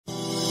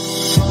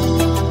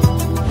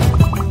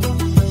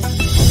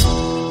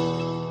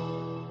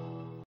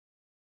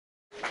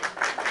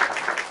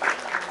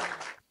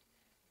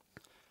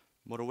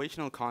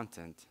Motivational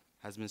content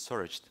has been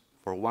searched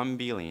for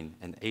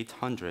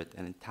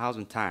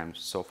 1,800,000 times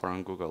so far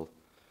on Google.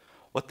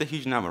 What a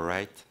huge number,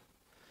 right?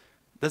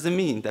 Doesn't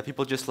mean that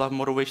people just love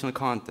motivational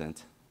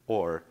content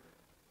or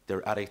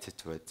they're addicted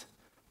to it.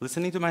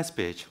 Listening to my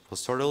speech will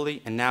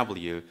certainly enable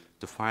you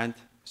to find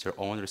your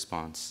own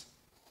response.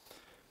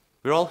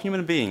 We're all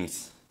human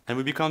beings, and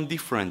we become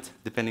different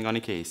depending on the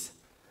case.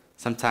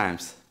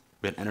 Sometimes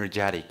we're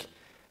energetic,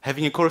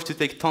 having a courage to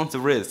take tons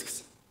of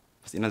risks,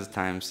 but in other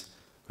times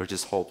we're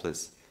just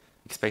hopeless,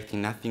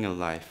 expecting nothing in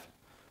life.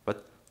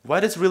 But why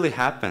this really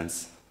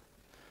happens?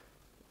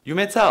 You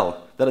may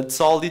tell that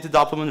it's all due to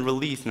dopamine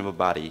release in our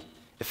body.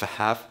 If I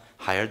have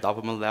higher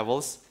dopamine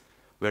levels,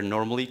 we're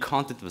normally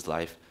content with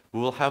life, we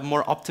will have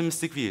more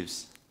optimistic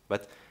views.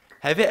 But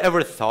have you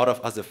ever thought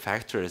of other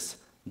factors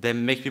that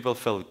make people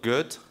feel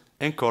good,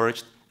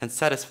 encouraged, and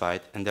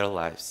satisfied in their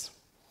lives?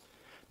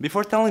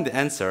 Before telling the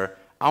answer,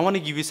 I want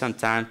to give you some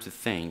time to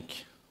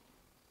think.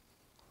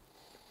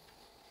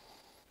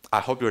 I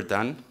hope you're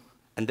done.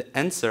 And the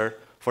answer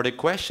for the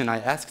question I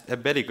asked a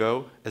bit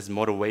ago is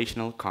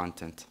motivational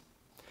content.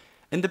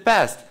 In the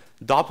past,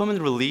 dopamine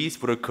release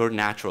would occur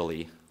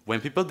naturally when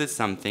people did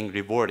something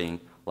rewarding,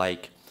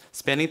 like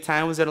spending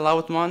time with their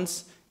loved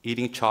ones,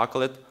 eating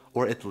chocolate,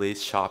 or at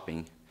least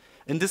shopping.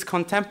 In this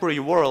contemporary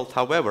world,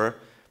 however,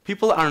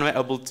 people are not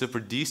able to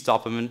produce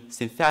dopamine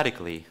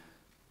synthetically.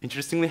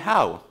 Interestingly,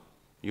 how?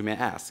 You may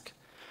ask.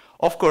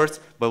 Of course,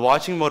 by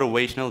watching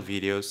motivational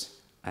videos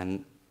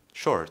and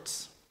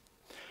shorts.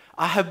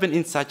 I have been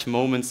in such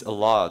moments a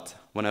lot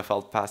when I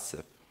felt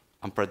passive,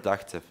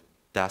 unproductive,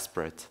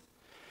 desperate.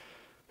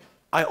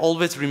 I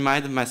always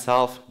reminded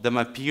myself that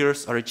my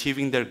peers are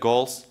achieving their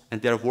goals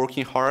and they're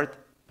working hard,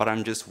 but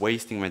I'm just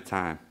wasting my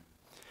time.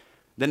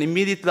 Then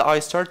immediately I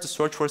started to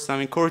search for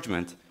some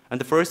encouragement, and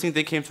the first thing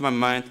that came to my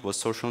mind was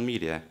social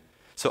media.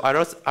 So I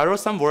wrote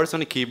some words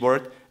on the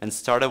keyboard and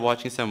started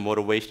watching some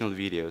motivational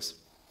videos.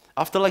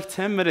 After like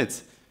 10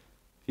 minutes,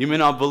 you may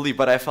not believe,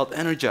 but I felt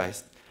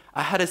energized.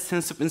 I had a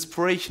sense of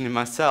inspiration in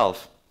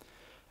myself.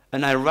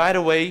 And I right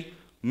away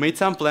made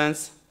some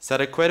plans,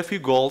 set quite a few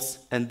goals,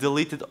 and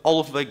deleted all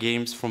of my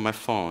games from my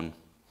phone.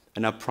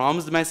 And I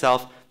promised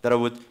myself that I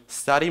would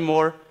study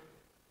more,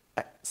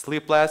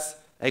 sleep less,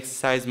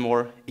 exercise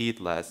more,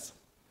 eat less.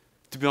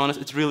 To be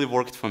honest, it really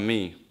worked for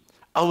me.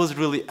 I was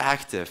really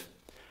active.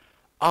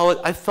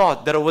 I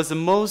thought that I was the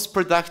most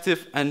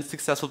productive and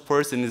successful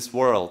person in this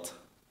world.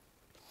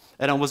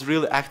 And I was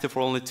really active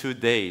for only 2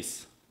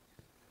 days.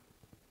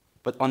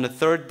 But on the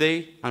third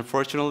day,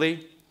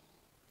 unfortunately,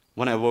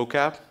 when I woke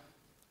up,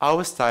 I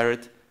was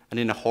tired and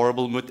in a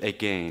horrible mood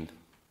again.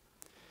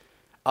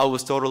 I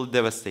was totally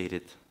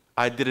devastated.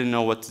 I didn't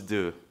know what to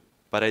do,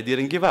 but I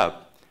didn't give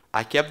up.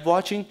 I kept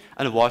watching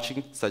and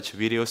watching such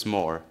videos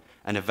more,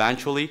 and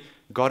eventually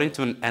got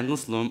into an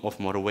endless loop of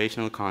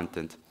motivational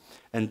content.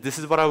 And this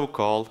is what I would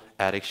call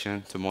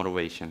addiction to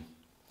motivation.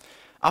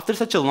 After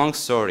such a long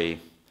story,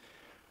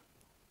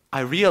 I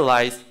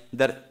realized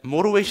that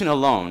motivation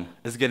alone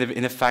is going to be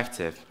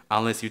ineffective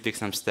unless you take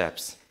some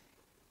steps.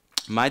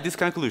 This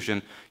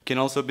conclusion can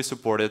also be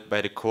supported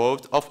by the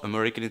quote of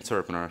American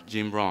entrepreneur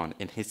Jim Rohn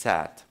in his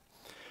said,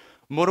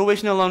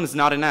 "Motivation alone is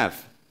not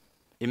enough.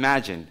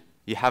 Imagine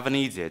you have an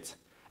idiot,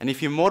 and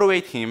if you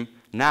motivate him,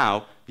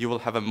 now you will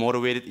have a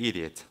motivated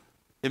idiot."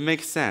 It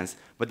makes sense,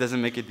 but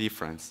doesn't make a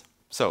difference.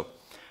 So,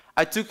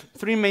 I took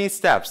 3 main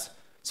steps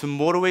to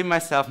motivate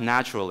myself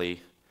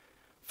naturally.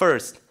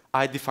 First,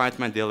 I defined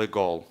my daily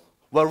goal.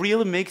 What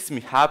really makes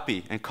me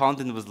happy and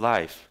content with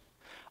life?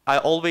 I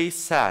always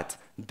set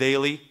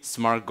daily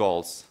SMART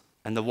goals,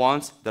 and the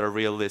ones that are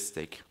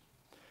realistic.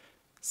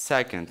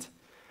 Second,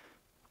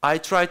 I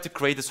tried to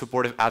create a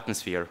supportive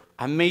atmosphere.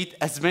 I made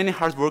as many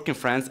hardworking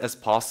friends as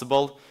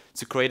possible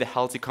to create a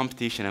healthy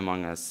competition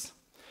among us.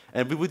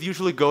 And we would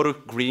usually go to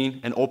green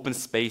and open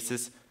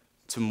spaces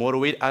to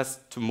motivate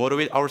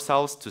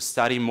ourselves to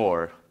study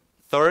more.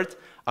 Third,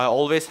 I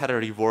always had a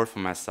reward for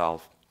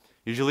myself.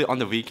 Usually on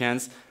the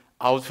weekends,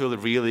 I would feel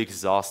really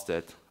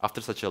exhausted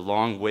after such a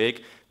long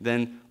week.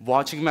 Then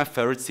watching my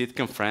favorite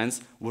sitcom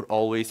Friends would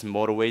always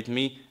motivate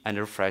me and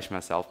refresh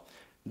myself.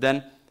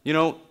 Then,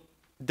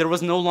 there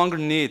was no longer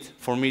need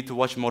for me to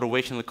watch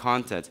motivational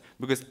content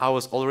because I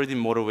was already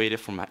motivated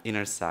from my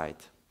inner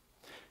side.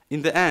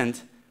 In the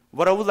end,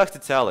 what I would like to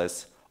tell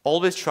is,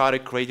 always try to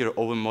create your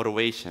own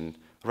motivation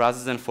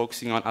rather than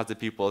focusing on other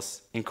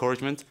people's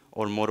encouragement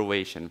or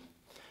motivation.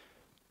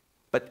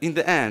 But in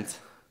the end,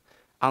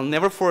 I'll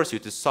never force you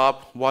to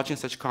stop watching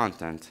such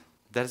content.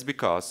 That is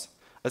because,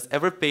 as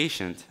every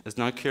patient is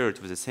not cured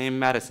with the same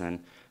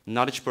medicine,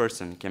 not each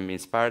person can be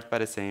inspired by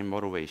the same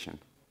motivation.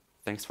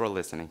 Thanks for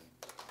listening.